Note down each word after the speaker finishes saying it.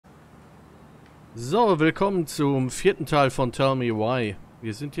So, willkommen zum vierten Teil von Tell Me Why.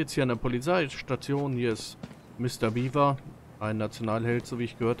 Wir sind jetzt hier an der Polizeistation. Hier ist Mr. Beaver, ein Nationalheld, so wie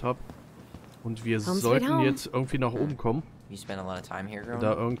ich gehört habe. Und wir sollten jetzt irgendwie nach oben kommen.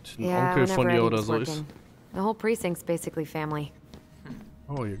 Da irgendein Onkel von ihr oder so ist. The whole precinct's basically family.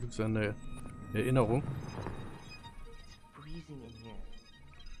 Oh, hier gibt es eine Erinnerung.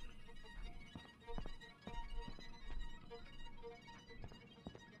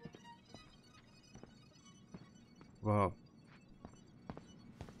 Wow.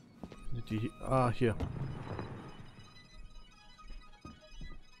 Hier.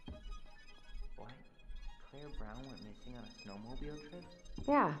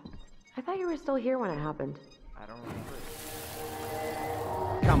 Yeah. I thought you were still here when it happened. I don't remember.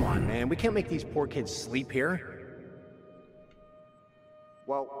 Come on, man. We can't make these poor kids sleep here.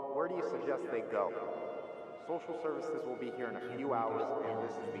 Well, where do you suggest they go? Social services will be here in a few hours, and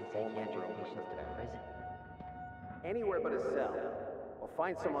this is the only room in the prison. Anywhere but a cell. We'll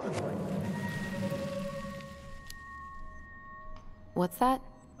find some other place. What's that?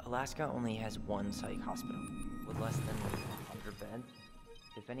 Alaska only has one psych hospital with less than 100 beds.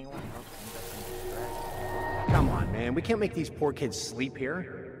 If anyone else ends up in distress... Come on, man. We can't make these poor kids sleep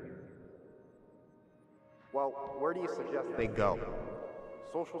here. Well, where do you suggest they go?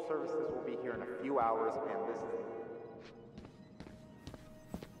 Social services will be here in a few hours, and this is...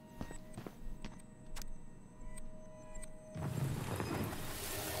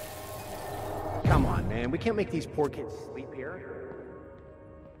 Come on, man. We can't make these poor kids sleep here.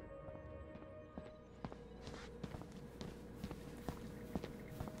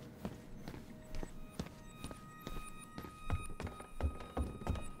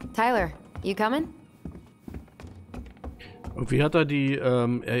 Tyler, you coming? Irgendwie hat er die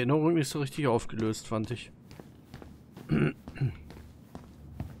Erinnerung nicht so richtig aufgelöst, fand ich.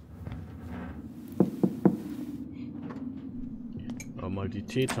 Mal die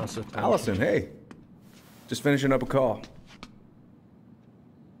T-Taste. Allison, hey. Just finishing up a call.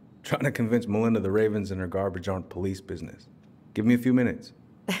 Trying to convince Melinda the Ravens and her garbage aren't police business. Give me a few minutes.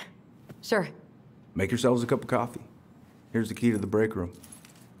 Sure. Make yourselves a cup of coffee. Here's the key to the break room.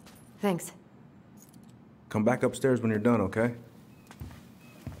 Thanks. Come back upstairs when you're done, okay?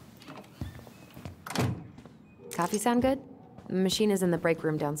 Coffee sound good? The machine is in the break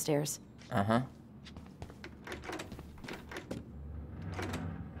room downstairs. Uh-huh.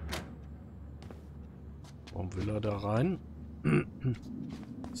 Warum will er da rein?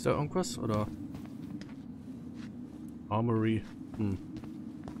 Ist da irgendwas? Oder? Armory.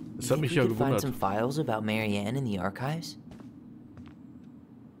 Das hat mich ja gewundert. Find some files about Marianne in the archives?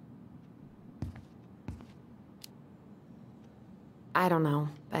 I don't know,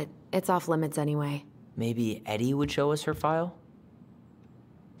 but it's off limits anyway. Maybe Eddie would show us her file?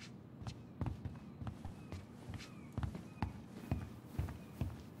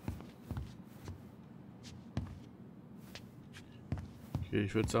 Okay,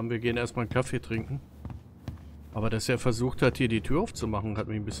 ich würde sagen, wir gehen erstmal einen Kaffee trinken. Aber dass er versucht hat, hier die Tür aufzumachen, hat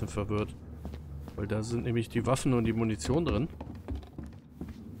mich ein bisschen verwirrt. Weil da sind nämlich die Waffen und die Munition drin.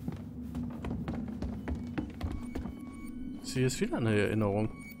 Hier ist wieder eine Erinnerung.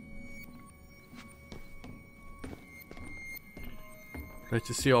 Vielleicht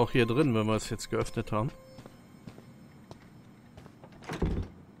ist sie auch hier drin, wenn wir es jetzt geöffnet haben.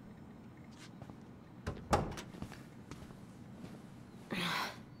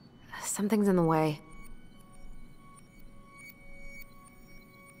 Something's in the way.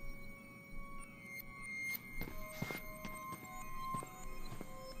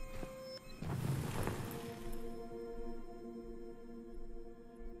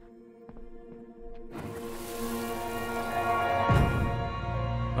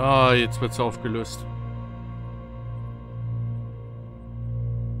 Ah, jetzt wird's aufgelöst.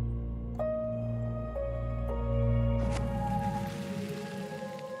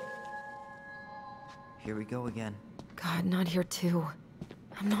 Here we go again. God, not here too.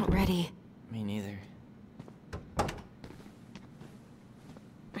 I'm not ready. Me neither.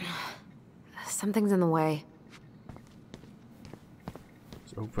 Something's in the way.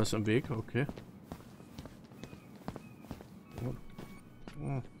 Ist irgendwas im Weg? Okay.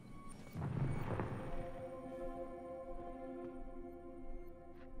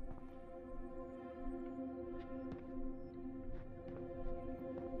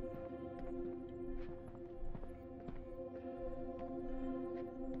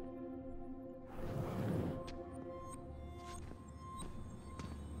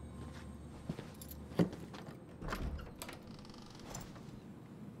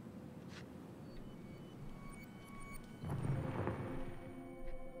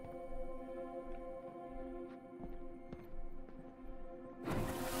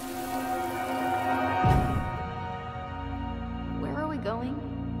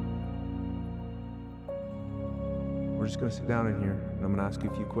 gonna sit down in here, and I'm gonna ask you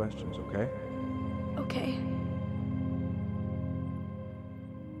a few questions, okay? Okay.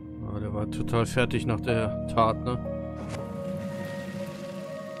 Oh, der war total fertig nach der Tat, ne?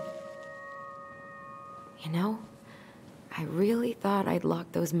 You know, I really thought I'd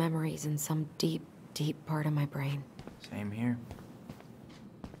locked those memories in some deep, deep part of my brain. Same here.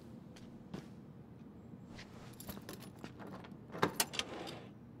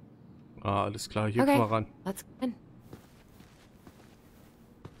 Ah, alles klar, hier Okay, komm mal ran. let's go in.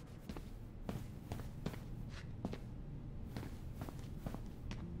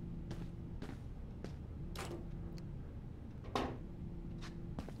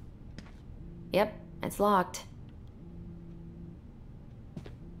 Yep, it's locked.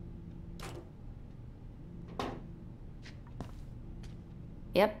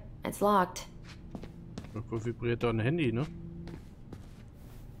 Yep, it's locked. Irgendwo vibriert da ein Handy, ne?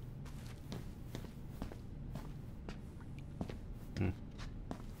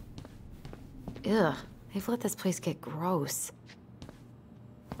 Ugh, they've let this place get gross.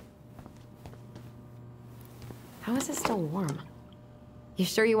 How is it still warm? You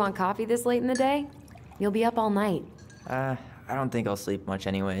sure you want coffee this late in the day? You'll be up all night. I don't think I'll sleep much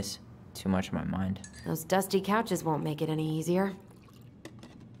anyways. Too much on my mind. Those dusty couches won't make it any easier.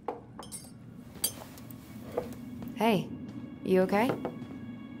 Hey, you okay?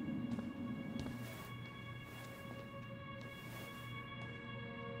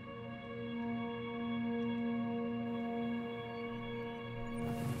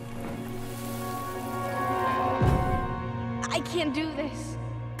 I can't do this.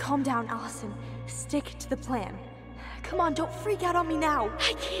 Calm down, Allison. Stick to the plan. Come on, don't freak out on me now.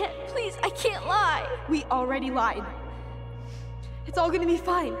 I can't, please, I can't lie. We already lied. It's all gonna be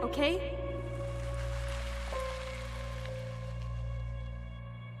fine, okay?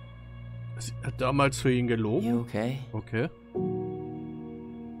 Sie hat damals für ihn gelogen? You okay? Okay.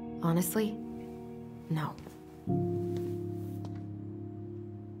 Honestly, no.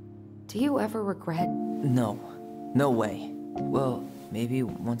 Do you ever regret? No. No way. Well, maybe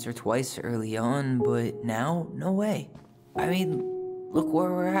once or twice early on, but now, no way. I mean, look where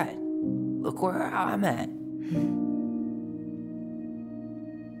we're at. Look where I'm at.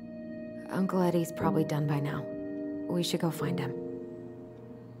 Uncle Eddie's probably done by now. We should go find him.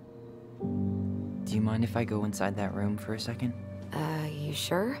 Do you mind if I go inside that room for a second? You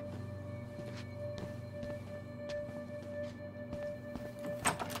sure?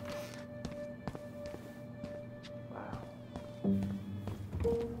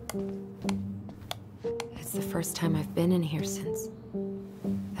 It's the first time I've been in here since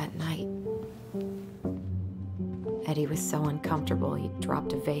that night. Eddie was so uncomfortable, he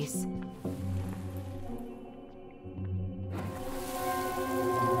dropped a vase.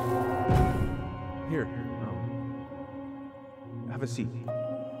 Here, have a seat.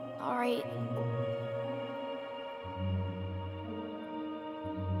 All right.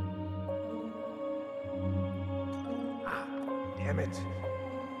 Damn it.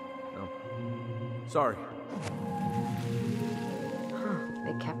 No. Sorry. Huh,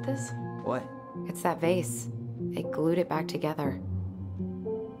 they kept this? What? It's that vase. They glued it back together.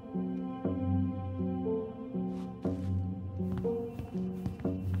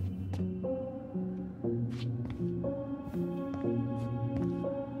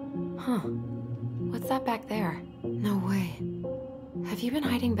 Huh. What's that back there? No way. Have you been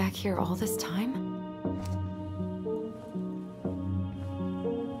hiding back here all this time?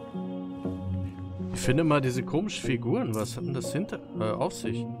 Ich finde mal diese komischen Figuren. Was hat denn das auf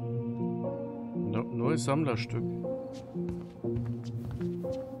sich? Neues Sammlerstück.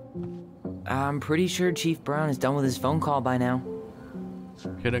 I'm pretty sure Chief Brown is done with his phone call by now.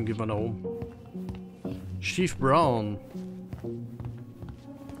 Okay, dann gehen wir nach oben. Chief Brown.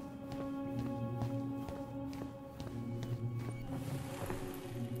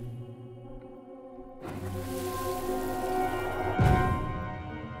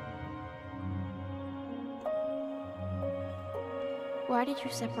 Why did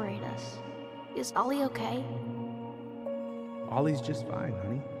you separate us? Is Ollie okay? Ollie's just fine,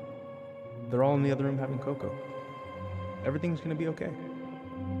 honey. They're all in the other room having cocoa. Everything's gonna be okay.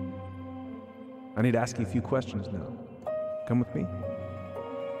 I need to ask you a few questions now. Come with me.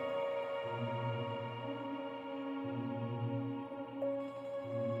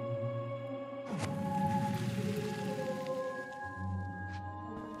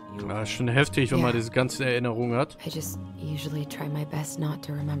 Ja, schon heftig, wenn man diese ganzen Erinnerungen hat. I just usually try my best not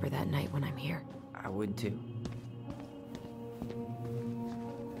to remember that night when I'm here. I would too.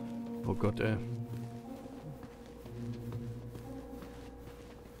 Oh Gott, ey.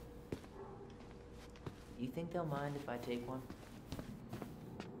 Do you think they'll mind if I take one?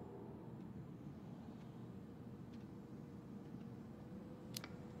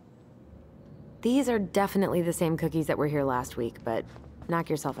 These are definitely the same cookies that were here last week, but knock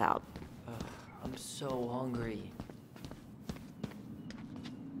yourself out. I'm so hungry.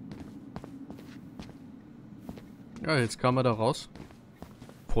 Ja, jetzt kam er da raus.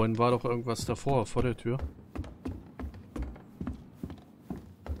 Vorhin war doch irgendwas davor, vor der Tür.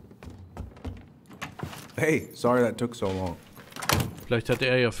 Hey, sorry that took so long. Vielleicht hat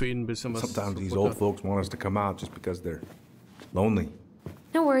er ja für ihn ein bisschen was. Sometimes these old folks want us to come out just because they're lonely.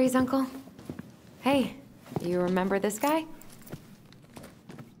 No worries, Uncle. Hey, do you remember this guy?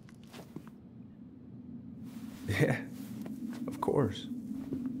 Yeah, of course.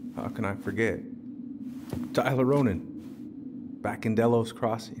 How can I forget? Tyler Ronan, back in Delos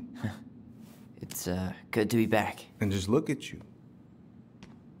Crossing. It's good to be back. And just look at you.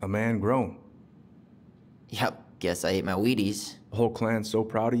 A man grown. Yep, guess I ate my Wheaties. The whole clan's so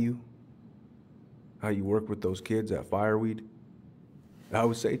proud of you. How you work with those kids at Fireweed. I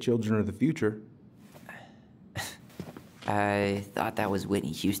always say children are the future. I thought that was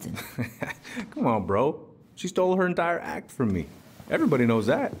Whitney Houston. Come on, bro. She stole her entire act from me. Everybody knows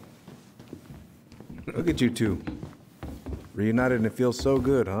that. Look at you two. Reunited and it feels so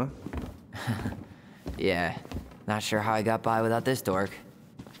good, huh? Yeah, not sure how I got by without this dork.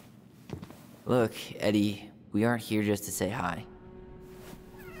 Look, Eddie, we aren't here just to say hi.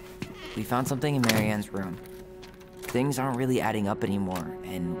 We found something in Marianne's room. Things aren't really adding up anymore,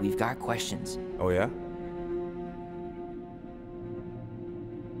 and we've got questions. Oh, yeah?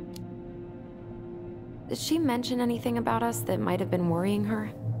 Did she mention anything about us that might have been worrying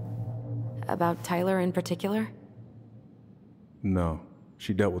her? About Tyler in particular? No.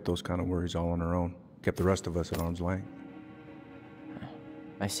 She dealt with those kind of worries all on her own. Kept the rest of us at arm's length.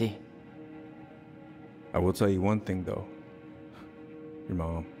 I see. I will tell you one thing, though. Your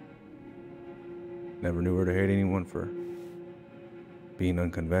mom. Never knew her to hate anyone for being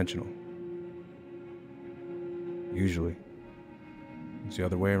unconventional. Usually, it's the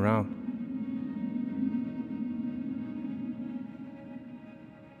other way around.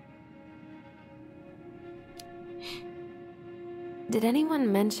 Did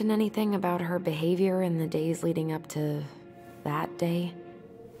anyone mention anything about her behavior in the days leading up to that day?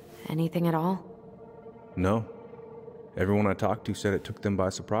 Anything at all? No. Everyone I talked to said it took them by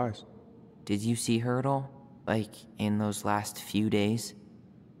surprise. Did you see her at all? Like, in those last few days?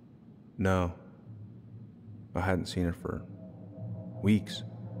 No. I hadn't seen her for weeks.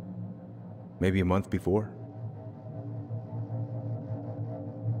 Maybe a month before.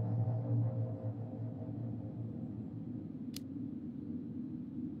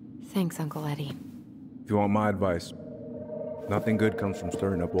 Thanks, Uncle Eddie. If you want my advice, nothing good comes from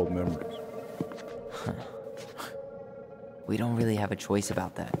stirring up old memories. We don't really have a choice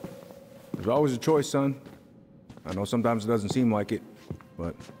about that. There's always a choice, son. I know sometimes it doesn't seem like it,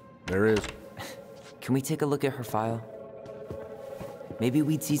 but there is. Can we take a look at her file? Maybe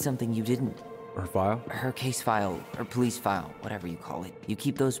we'd see something you didn't. Her file? Her case file, or police file, whatever you call it. You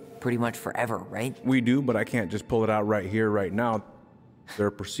keep those pretty much forever, right? We do, but I can't just pull it out right here, right now. There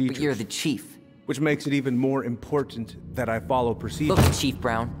are procedures. But you're the chief. Which makes it even more important that I follow procedures. Look, Chief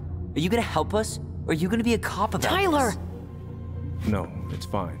Brown, are you gonna help us, or are you gonna be a cop about Tyler! this? No, it's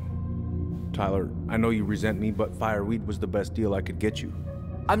fine. Tyler, I know you resent me, but Fireweed was the best deal I could get you.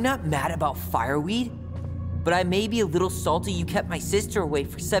 I'm not mad about Fireweed, but I may be a little salty you kept my sister away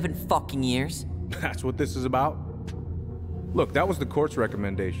for 7 fucking years. That's what this is about? Look, that was the court's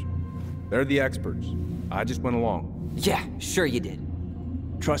recommendation. They're the experts. I just went along. Yeah, sure you did.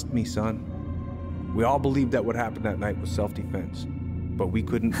 Trust me, son. We all believed that what happened that night was self-defense, but we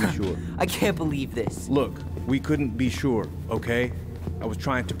couldn't be sure. I can't believe this. Look, we couldn't be sure, okay? I was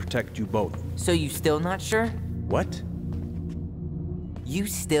trying to protect you both. So you still not sure? What? You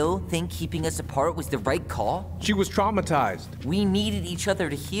still think keeping us apart was the right call? She was traumatized. We needed each other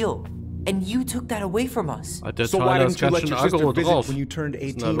to heal, and you took that away from us. So why didn't you let your sister visit when you turned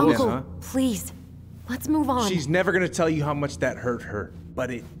 18 then, Uncle, huh? please, let's move on. She's never gonna tell you how much that hurt her, but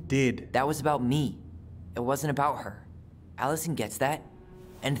it did. That was about me. It wasn't about her. Allison gets that,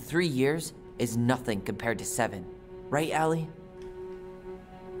 and 3 years is nothing compared to 7. Right, Allie?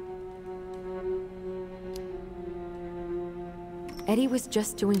 Eddie was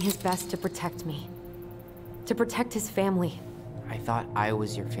just doing his best to protect me. To protect his family. I thought I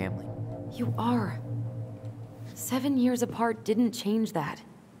was your family. You are. 7 years apart didn't change that.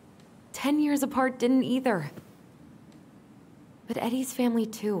 10 years apart didn't either. But Eddie's family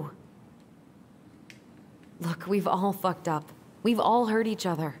too. Look, we've all fucked up. We've all hurt each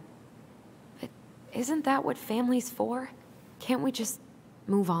other. But isn't that what family's for? Can't we just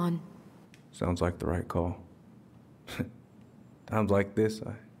move on? Sounds like the right call. Times like this,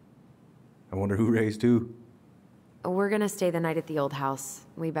 I wonder who raised who. We're gonna stay the night at the old house.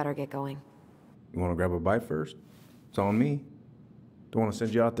 We better get going. You want to grab a bite first? It's on me. Don't want to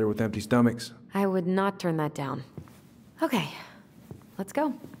send you out there with empty stomachs. I would not turn that down. Okay, let's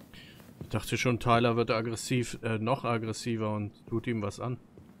go. Ich dachte schon, Tyler wird aggressiv, noch aggressiver und tut ihm was an.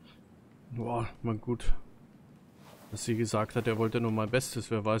 Boah, man gut. Dass sie gesagt hat, er wollte nur mein Bestes.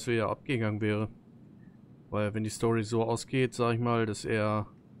 Wer weiß, wie er abgegangen wäre. Weil wenn die Story so ausgeht, sag ich mal, dass er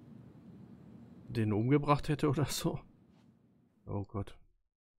den umgebracht hätte oder so. Oh Gott.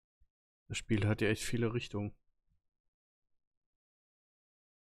 Das Spiel hat ja echt viele Richtungen.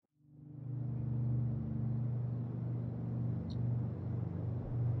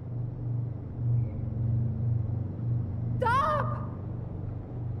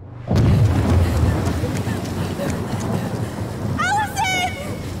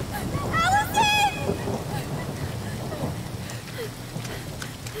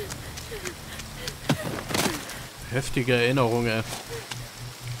 Heftige Erinnerungen.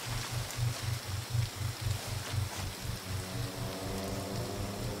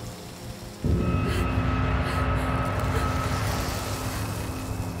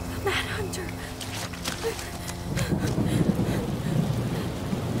 Manhunter.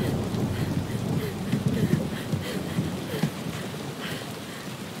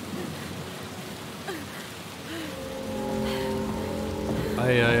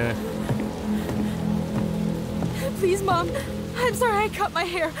 Ei. Please, Mom. I'm sorry I cut my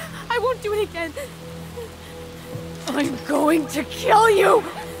hair. I won't do it again. I'm going to kill you!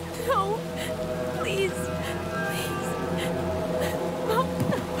 No. Please. Please. Mom.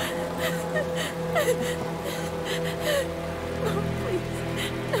 Mom, please.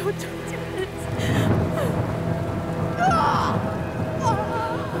 No, don't do this.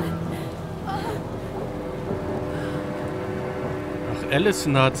 Ach,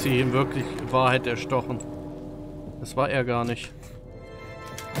 Allison hat sie in wirklich Wahrheit erstochen. Das war er gar nicht.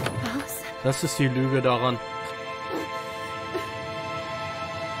 Das ist die Lüge daran.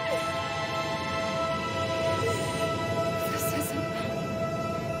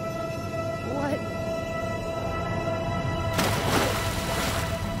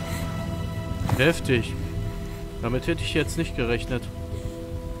 Heftig. Damit hätte ich jetzt nicht gerechnet.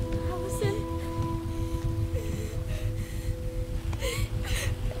 Allison.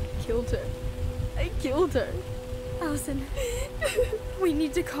 I killed her. Allison, we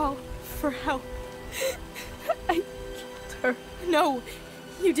need to call for help. I killed her. No,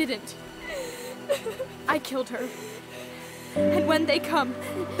 you didn't. I killed her. And when they come,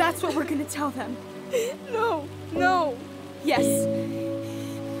 that's what we're gonna tell them. No. Yes.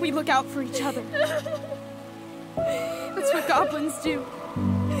 We look out for each other. That's what goblins do.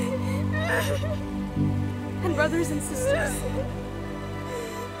 And brothers and sisters.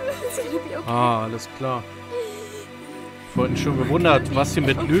 It's gonna be okay. Ah, alles klar. Vorhin schon gewundert, was sie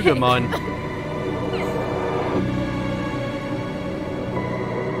mit Lüge meinen.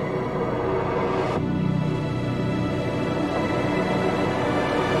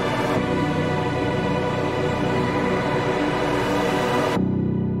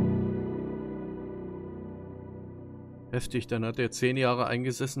 Heftig, dann hat er 10 Jahre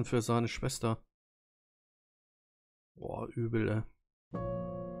eingesessen für seine Schwester. Boah, übel, ey.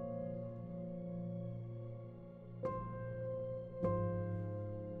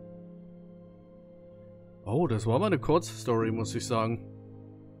 Oh, das war mal eine kurze Story, muss ich sagen.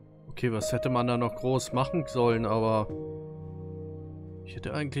 Okay, was hätte man da noch groß machen sollen, aber ich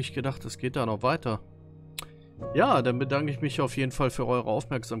hätte eigentlich gedacht, es geht da noch weiter. Ja, dann bedanke ich mich auf jeden Fall für eure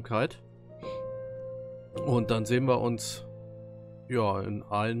Aufmerksamkeit. Und dann sehen wir uns, ja, in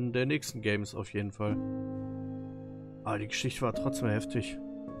allen der nächsten Games auf jeden Fall. Aber die Geschichte war trotzdem heftig.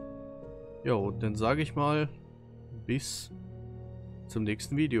 Jo, dann sage ich mal, bis zum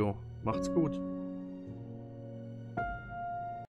nächsten Video. Macht's gut.